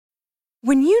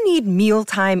When you need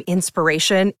mealtime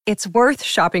inspiration, it's worth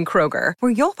shopping Kroger,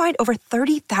 where you'll find over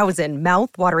 30,000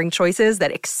 mouth-watering choices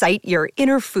that excite your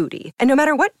inner foodie. And no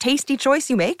matter what tasty choice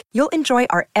you make, you'll enjoy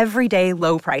our everyday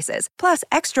low prices, plus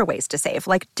extra ways to save,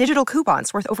 like digital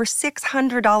coupons worth over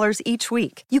 $600 each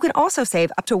week. You can also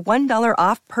save up to $1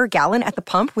 off per gallon at the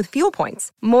pump with fuel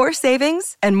points. More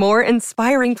savings and more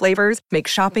inspiring flavors make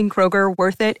shopping Kroger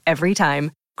worth it every time.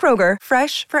 Kroger,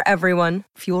 fresh for everyone.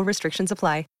 Fuel restrictions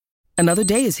apply. Another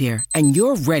day is here, and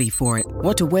you're ready for it.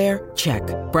 What to wear? Check.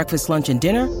 Breakfast, lunch, and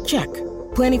dinner? Check.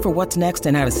 Planning for what's next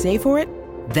and how to save for it?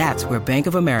 That's where Bank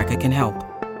of America can help.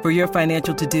 For your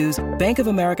financial to-dos, Bank of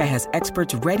America has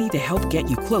experts ready to help get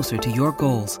you closer to your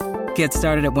goals. Get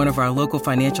started at one of our local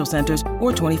financial centers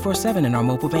or 24/7 in our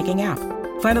mobile banking app.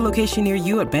 Find a location near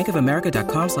you at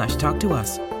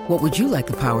bankofamerica.com/talktous. What would you like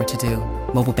the power to do?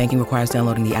 Mobile banking requires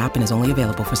downloading the app and is only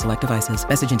available for select devices.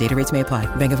 Message and data rates may apply.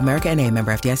 Bank of America N.A.,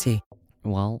 member FDIC.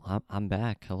 Well, I'm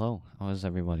back. Hello. How is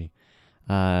everybody?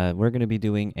 We're going to be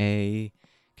doing a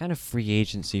kind of free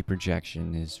agency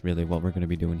projection is really what we're going to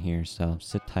be doing here, so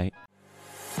sit tight.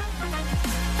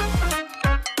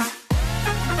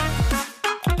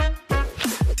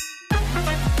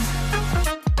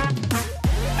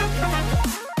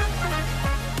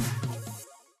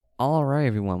 All right,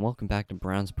 everyone. Welcome back to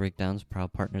Browns Breakdowns,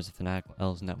 proud partners of Fanatical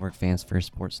L's Network, Fans First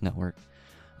Sports Network.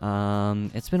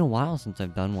 It's been a while since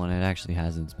I've done one. It actually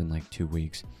hasn't. It's been like 2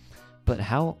 weeks. But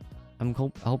hope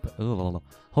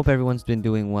everyone's been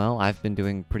doing well. I've been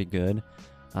doing pretty good.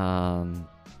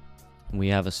 We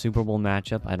have a Super Bowl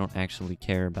matchup. I don't actually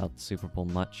care about the Super Bowl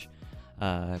much.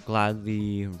 Glad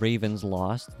the Ravens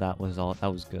lost. That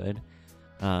was good.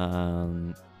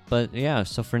 But yeah,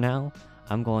 so for now,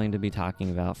 I'm going to be talking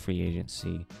about free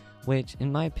agency, which,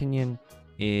 in my opinion,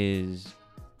 is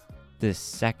the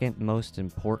second most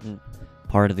important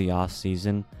part of the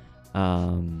offseason,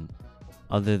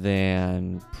 other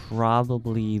than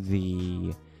probably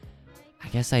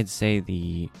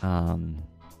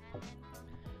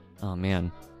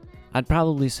I'd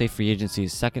probably say free agency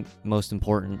is second most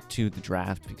important to the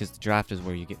draft, because the draft is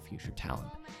where you get future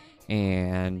talent.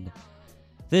 And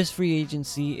this free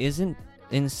agency isn't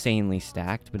insanely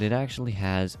stacked, but it actually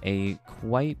has a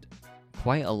quite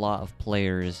a lot of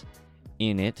players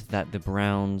in it that the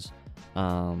Browns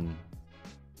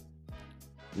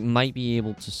might be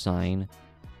able to sign.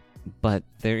 But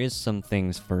there is some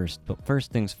things first. But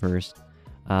first things first,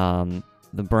 the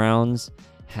Browns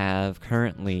have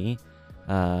currently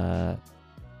Browns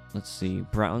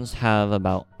are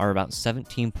about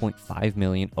 $17.5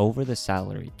 million over the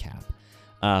salary cap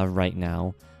right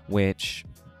now, which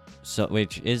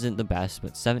isn't the best,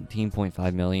 but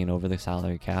 $17.5 million over the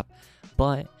salary cap.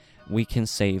 But we can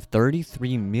save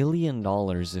 $33 million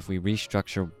if we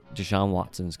restructure Deshaun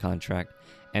Watson's contract,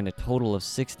 and a total of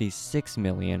 $66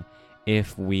 million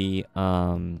if we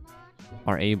are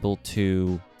able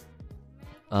to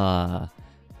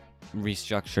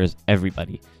restructure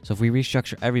everybody. So if we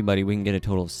restructure everybody, we can get a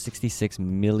total of $66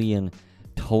 million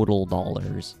total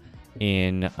dollars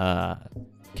in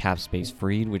cap space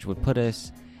freed, which would put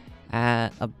us at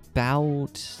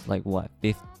about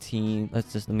 15.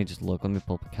 Let me just look. Let me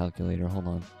pull up a calculator. Hold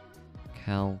on.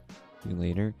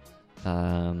 Calculator.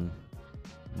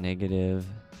 Negative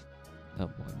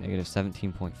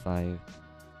 17.5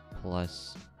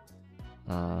 plus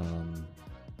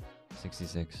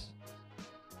 66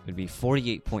 would be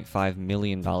 $48.5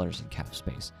 million in cap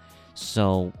space.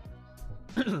 So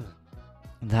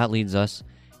that leads us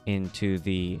into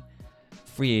the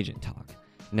free agent talk.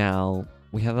 Now,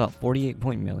 we have about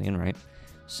 $48 million, right?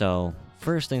 So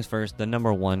first things first, the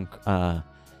number one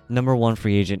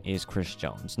free agent is Chris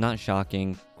Jones. Not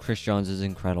shocking. Chris Jones is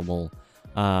incredible.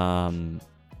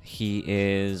 He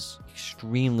is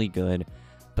extremely good,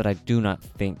 but I do not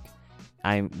think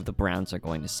the Browns are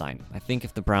going to sign him. I think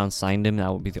if the Browns signed him,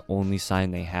 that would be the only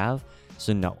sign they have.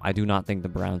 So no, I do not think the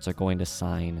Browns are going to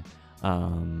sign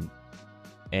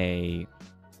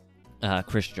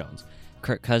Chris Jones.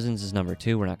 Kirk Cousins is number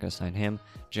 2. We're not going to sign him.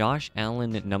 Josh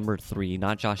Allen at number 3.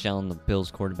 Not Josh Allen, the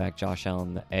Bills quarterback. Josh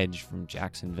Allen, the edge from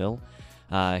Jacksonville.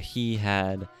 He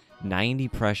had 90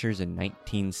 pressures and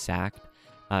 19 sacks.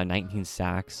 And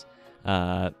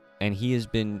he has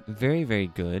been very, very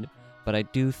good. But I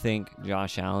do think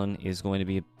Josh Allen is going to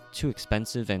be too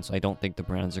expensive, and so I don't think the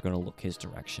Browns are going to look his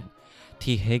direction.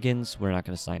 T. Higgins, we're not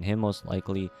going to sign him most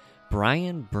likely.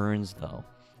 Brian Burns, though.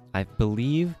 I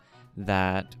believe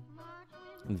that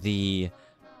the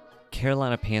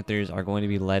Carolina Panthers are going to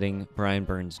be letting Brian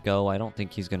Burns go. I don't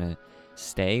think he's going to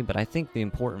stay, but I think the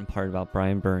important part about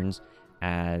Brian Burns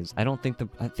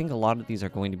I think a lot of these are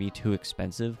going to be too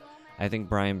expensive. I think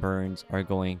Brian Burns are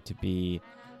going to be,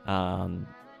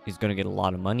 he's going to get a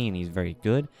lot of money and he's very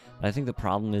good. But I think the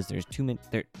problem is there's too many,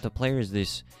 the players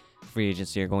this free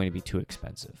agency are going to be too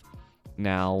expensive.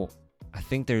 Now, I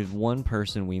think there's one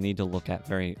person we need to look at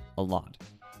a lot,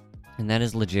 and that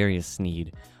is L'Jarius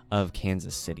Sneed of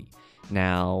Kansas City.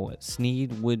 Now,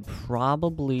 Sneed would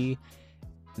probably,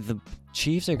 the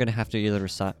Chiefs are going to have to either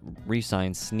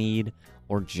re-sign Sneed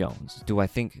or Jones. Do I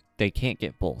think they can't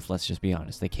get both? Let's just be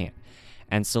honest, they can't.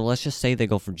 And so let's just say they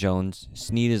go for Jones.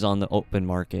 Sneed is on the open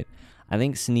market. I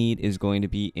think Sneed is going to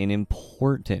be an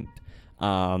important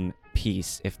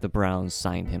piece if the Browns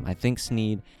signed him. I think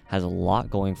Sneed has a lot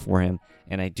going for him,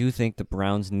 and I do think the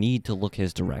Browns need to look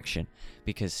his direction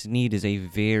because Sneed is a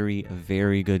very,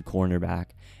 very good cornerback,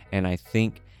 and I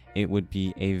think it would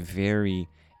be a very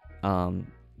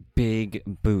big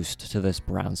boost to this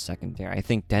Browns secondary. I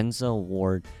think Denzel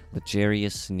Ward,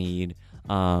 L'Jarius Sneed,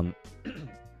 and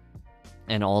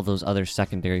all those other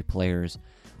secondary players,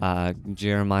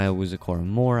 Jeremiah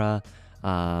Owusu-Koramoah,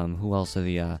 who else are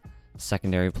the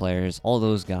secondary players? All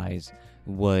those guys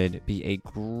would be a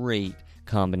great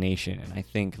combination, and I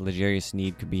think L'Jarius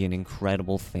Sneed could be an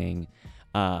incredible thing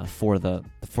for the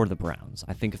Browns.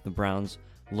 I think if the Browns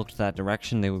looked that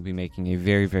direction, they would be making a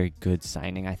very, very good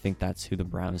signing. I think that's who the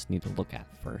Browns need to look at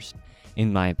first,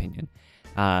 in my opinion.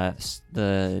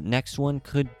 The next one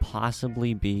could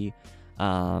possibly be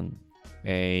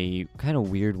a kind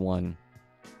of weird one,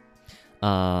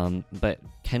 but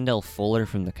Kendall Fuller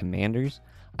from the Commanders,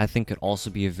 I think could also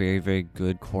be a very, very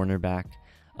good cornerback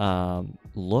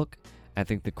look. I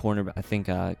think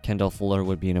Kendall Fuller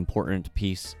would be an important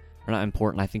piece. Or not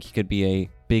important, I think he could be a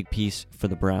big piece for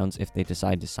the Browns if they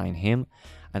decide to sign him.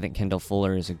 I think Kendall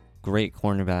Fuller is a great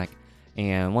cornerback,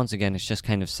 and once again, it's just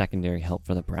kind of secondary help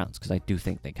for the Browns because I do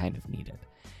think they kind of need it.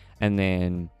 And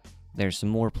then there's some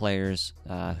more players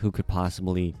who could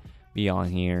possibly be on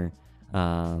here,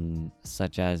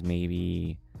 such as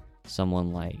maybe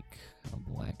someone like, oh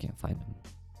boy, I can't find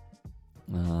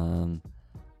him.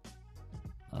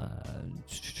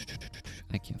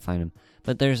 I can't find him.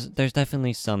 But there's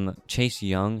definitely some. Chase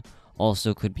Young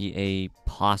also could be a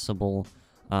possible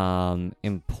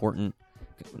important.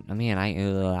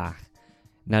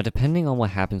 Now, depending on what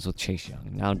happens with Chase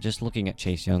Young. Now, just looking at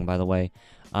Chase Young, by the way,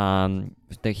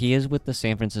 he is with the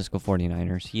San Francisco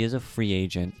 49ers. He is a free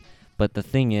agent. But the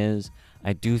thing is,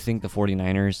 I do think the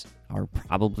 49ers are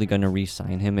probably going to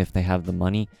re-sign him if they have the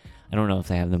money. I don't know if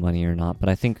they have the money or not, but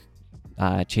I think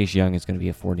Chase Young is going to be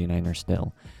a 49er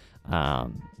still.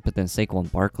 But then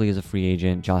Saquon Barkley is a free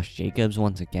agent. Josh Jacobs,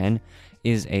 once again,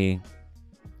 is a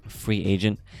free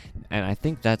agent, and I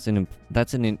think that's an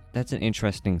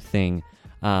interesting thing.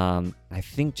 I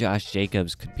think Josh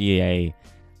Jacobs could be a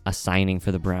signing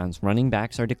for the Browns. Running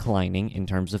backs are declining in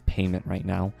terms of payment right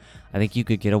now. I think you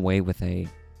could get away with a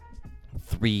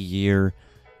 3-year,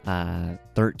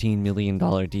 $13 million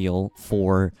deal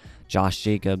for Josh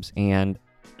Jacobs, and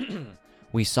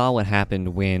we saw what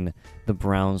happened when the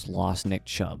Browns lost Nick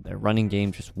Chubb. Their running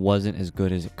game just wasn't as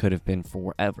good as it could have been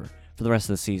for the rest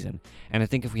of the season. And I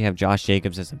think if we have Josh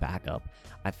Jacobs as a backup,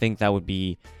 I think that would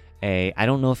be I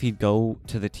don't know if he'd go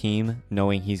to the team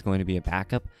knowing he's going to be a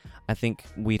backup. I think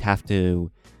we'd have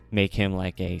to make him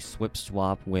like a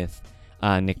swap with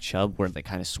Nick Chubb where they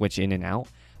kind of switch in and out.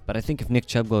 But I think if Nick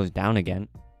Chubb goes down again,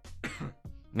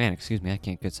 man, excuse me, I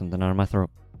can't get something out of my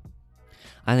throat.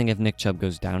 I think if Nick Chubb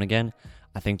goes down again,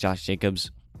 I think Josh Jacobs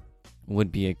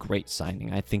would be a great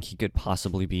signing. I think he could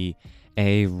possibly be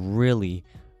a really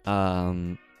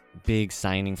big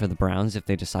signing for the Browns if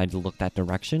they decide to look that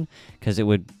direction, because it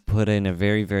would put in a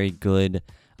very, very good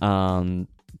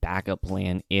backup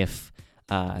plan if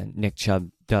Nick Chubb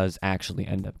does actually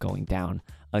end up going down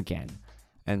again.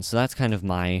 And so that's kind of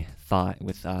my thought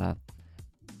with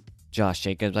Josh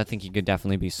Jacobs. I think he could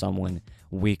definitely be someone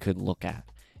we could look at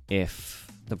if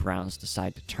the Browns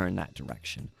decide to turn that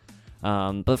direction.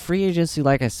 But free agency,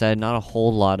 like I said, not a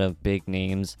whole lot of big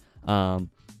names.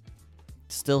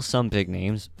 Still some big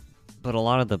names, but a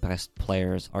lot of the best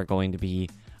players are going to be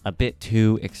a bit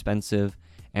too expensive,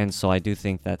 and so I do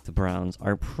think that the Browns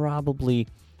are probably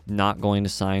not going to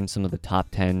sign some of the top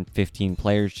 10, 15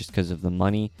 players just because of the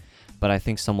money, but I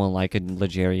think someone like a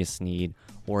L'Jarius Sneed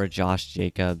or a Josh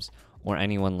Jacobs or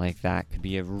anyone like that could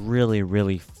be a really,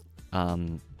 really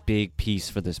big piece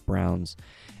for this Browns,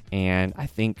 and I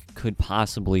think could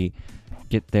possibly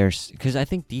get there, because I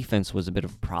think defense was a bit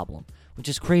of a problem, which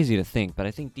is crazy to think, but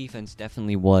I think defense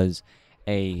definitely was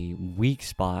a weak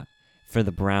spot for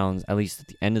the Browns, at least at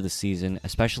the end of the season,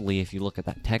 especially if you look at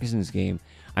that Texans game.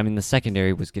 I mean, the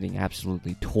secondary was getting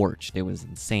absolutely torched. It was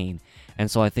insane.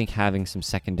 And so I think having some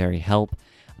secondary help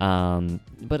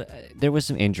But there was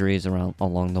some injuries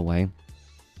along the way.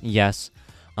 Yes.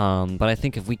 But I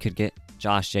think if we could get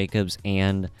Josh Jacobs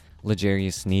and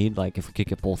L'Jarius Sneed, like if we could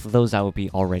get both of those, that would be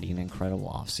already an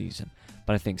incredible offseason.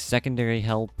 But I think secondary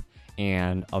help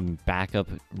and a backup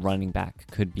running back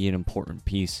could be an important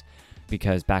piece,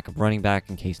 because backup running back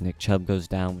in case Nick Chubb goes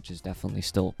down, which is definitely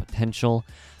still a potential,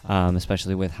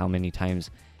 especially with how many times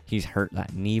he's hurt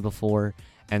that knee before.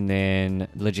 And then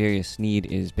L'Jarius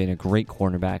Sneed has been a great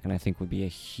cornerback, and I think would be a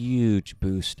huge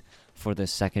boost for the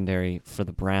secondary for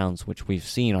the Browns, which we've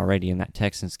seen already in that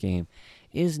Texans game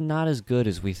is not as good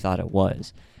as we thought it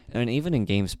was. And even in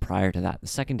games prior to that, the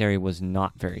secondary was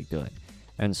not very good.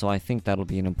 And so I think that'll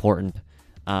be an important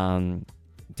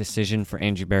decision for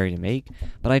Andrew Berry to make.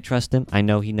 But I trust him. I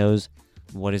know he knows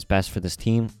what is best for this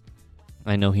team.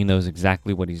 I know he knows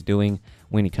exactly what he's doing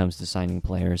when he comes to signing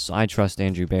players. So I trust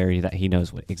Andrew Berry that he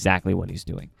knows exactly what he's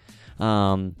doing.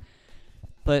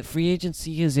 But free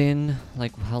agency is in,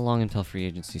 like, how long until free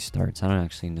agency starts? I don't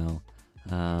actually know.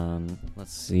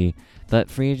 Let's see. But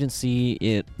free agency,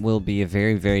 it will be a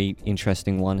very, very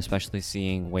interesting one, especially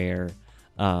seeing where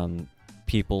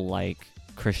people like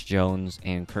Chris Jones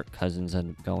and Kirk Cousins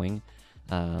end up going.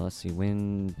 Let's see,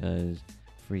 when does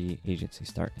free agency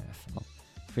start in NFL?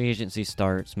 Free agency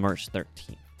starts March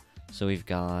 13th. So we've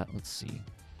got, let's see,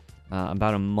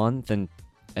 about a month and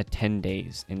 10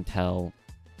 days until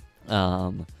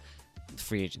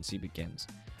free agency begins.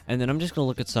 And then I'm just going to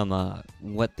look at some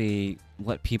what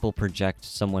people project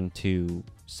someone to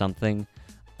something,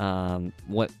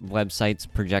 what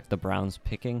websites project the Browns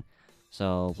picking.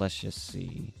 So let's just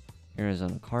see.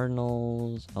 Arizona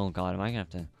Cardinals. Oh god, I'm gonna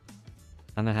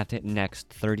have to hit next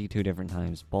 32 different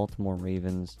times. Baltimore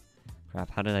Ravens. Crap,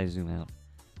 how did I zoom out?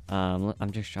 I'm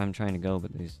trying to go,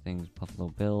 but these things. Buffalo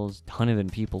Bills. Donovan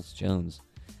Peoples-Jones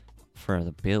for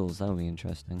the Bills. That would be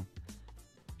interesting.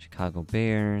 Chicago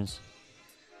Bears.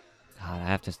 God, I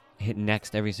have to hit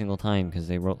next every single time because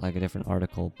they wrote like a different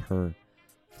article per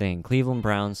thing. Cleveland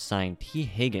Browns signed T.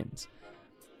 Higgins.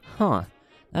 Huh.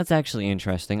 That's actually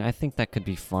interesting. I think that could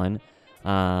be fun.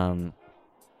 I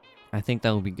think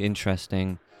that would be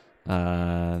interesting.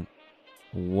 Whoa.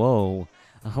 Oh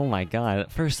my god.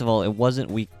 First of all, it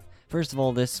wasn't week. First of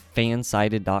all, this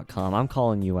fansided.com, I'm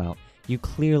calling you out. You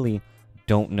clearly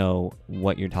don't know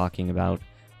what you're talking about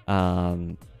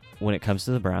when it comes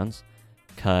to the Browns,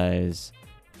 because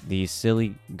these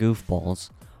silly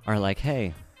goofballs are like,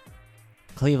 hey,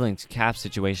 Cleveland's cap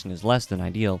situation is less than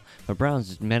ideal, but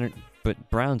Browns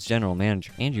general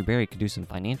manager Andrew Berry could do some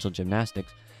financial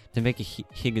gymnastics to make a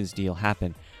Higgins deal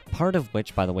happen. Part of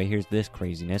which, by the way, here's this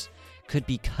craziness, could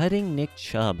be cutting Nick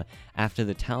Chubb after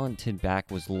the talented back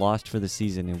was lost for the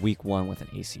season in week 1 with an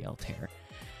ACL tear.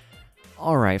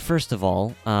 Alright, first of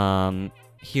all,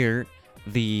 here,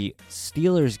 the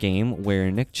Steelers game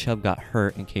where Nick Chubb got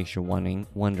hurt, in case you're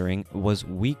wondering, was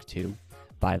week 2,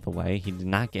 by the way. He did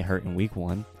not get hurt in week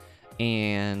 1.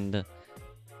 And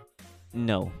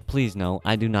no, please no,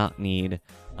 I do not need,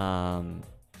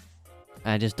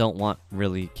 I just don't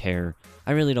really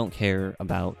don't care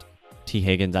about T.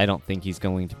 Higgins. I don't think he's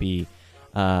going to be,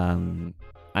 I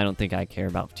don't think I care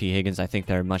about T. Higgins. I think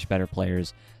there are much better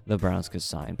players the Browns could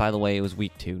sign. By the way, it was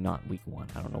week 2, not week 1.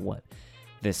 I don't know what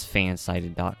this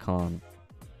fansided.com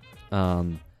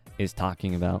is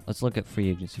talking about. Let's look at free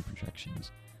agency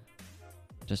projections.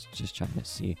 Just trying to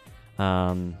see.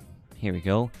 Here we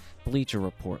go. Bleacher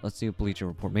Report. Let's see a Bleacher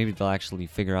Report. Maybe they'll actually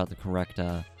figure out the correct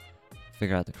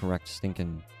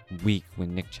stinking week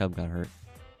when Nick Chubb got hurt.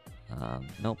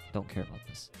 Nope, don't care about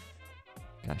this.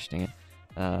 Gosh dang it.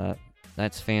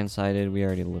 That's fan-sided. We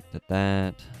already looked at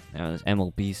that. Now there's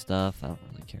MLB stuff. I don't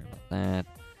really care about that.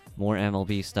 More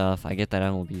MLB stuff. I get that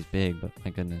MLB is big, but my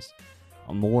goodness.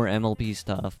 More MLB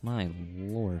stuff. My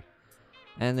lord.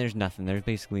 And there's nothing. There's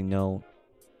basically no...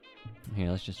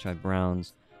 Here, let's just try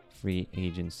Browns free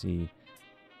agency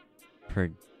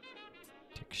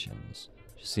predictions.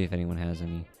 Just see if anyone has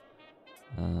any.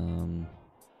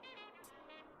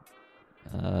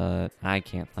 I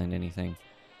can't find anything.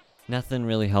 Nothing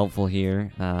really helpful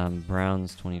here.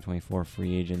 Browns 2024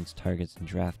 free agents, targets, and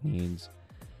draft needs.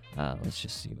 Let's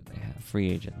just see what they have.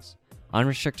 Free agents.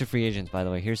 Unrestricted free agents, by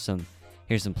the way. Here's some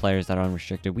players that are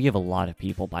unrestricted. We have a lot of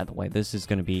people, by the way. This is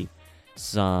going to be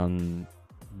some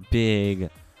big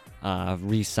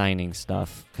re-signing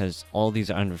stuff, because all these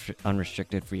are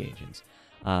unrestricted free agents.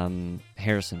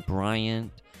 Harrison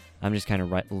Bryant. I'm just kind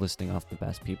of listing off the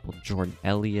best people. Jordan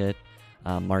Elliott,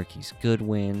 Marquise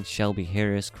Goodwin, Shelby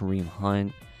Harris, Kareem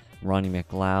Hunt, Ronnie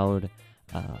McLeod,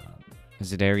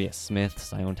 Zadarius Smith,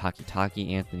 Sion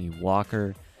Takitaki, Anthony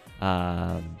Walker,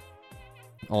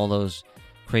 all those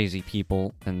crazy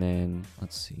people. And then,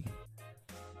 let's see.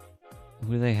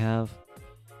 Who do they have?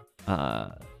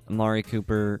 Amari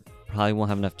Cooper probably won't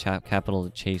have enough capital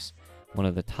to chase one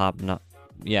of the top.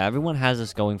 Yeah, everyone has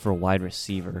us going for a wide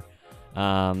receiver.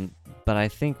 But I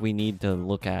think we need to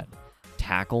look at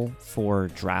tackle for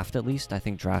draft at least. I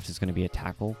think draft is going to be a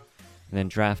tackle. And then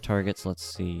draft targets, let's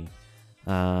see.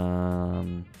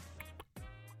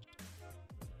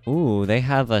 Ooh, they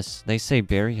have us. They say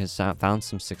Barry has found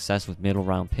some success with middle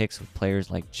round picks with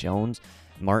players like Jones,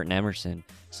 Martin Emerson.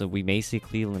 So we may see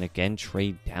Cleveland again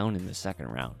trade down in the second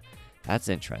round. That's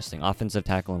interesting. Offensive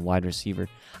tackle and wide receiver.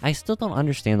 I still don't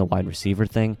understand the wide receiver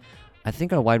thing. I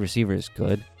think our wide receiver is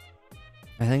good.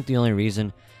 I think the only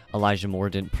reason Elijah Moore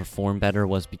didn't perform better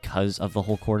was because of the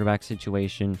whole quarterback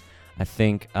situation. I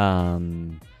think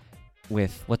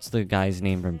with, what's the guy's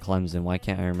name from Clemson? Why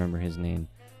can't I remember his name?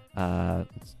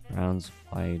 Browns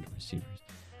wide receivers.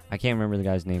 I can't remember the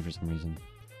guy's name for some reason.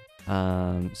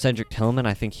 Cedric Tillman,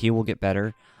 I think he will get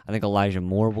better. I think Elijah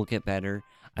Moore will get better.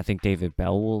 I think David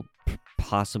Bell will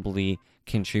possibly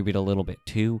contribute a little bit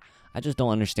too. I just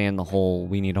don't understand the whole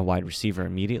we need a wide receiver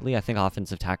immediately. I think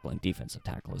offensive tackle and defensive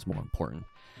tackle is more important.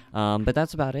 But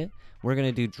that's about it. We're going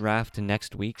to do draft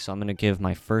next week, so I'm going to give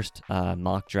my first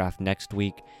mock draft next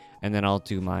week, and then I'll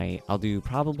do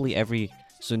probably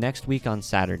so next week on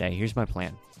Saturday, here's my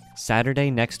plan. Saturday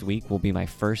next week will be my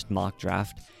first mock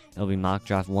draft. It'll be mock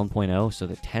draft 1.0, so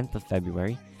the 10th of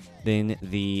February. Then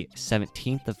the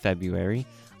 17th of February,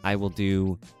 I will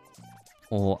do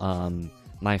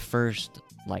my first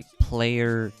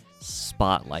player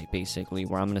spotlight, basically,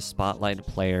 where I'm going to spotlight a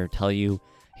player, tell you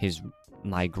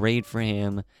my grade for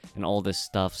him and all this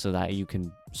stuff so that you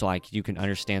can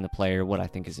understand the player, what I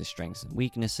think is his strengths and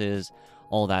weaknesses.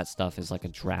 All that stuff is like a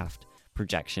draft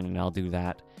projection, and I'll do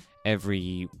that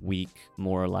every week,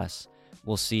 more or less.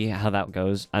 We'll see how that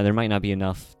goes. There might not be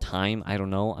enough time. I don't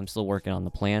know. I'm still working on the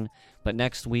plan. But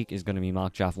next week is going to be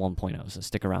mock draft 1.0, so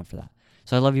stick around for that.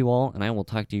 So I love you all, and I will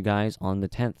talk to you guys on the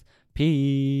 10th.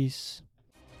 Peace.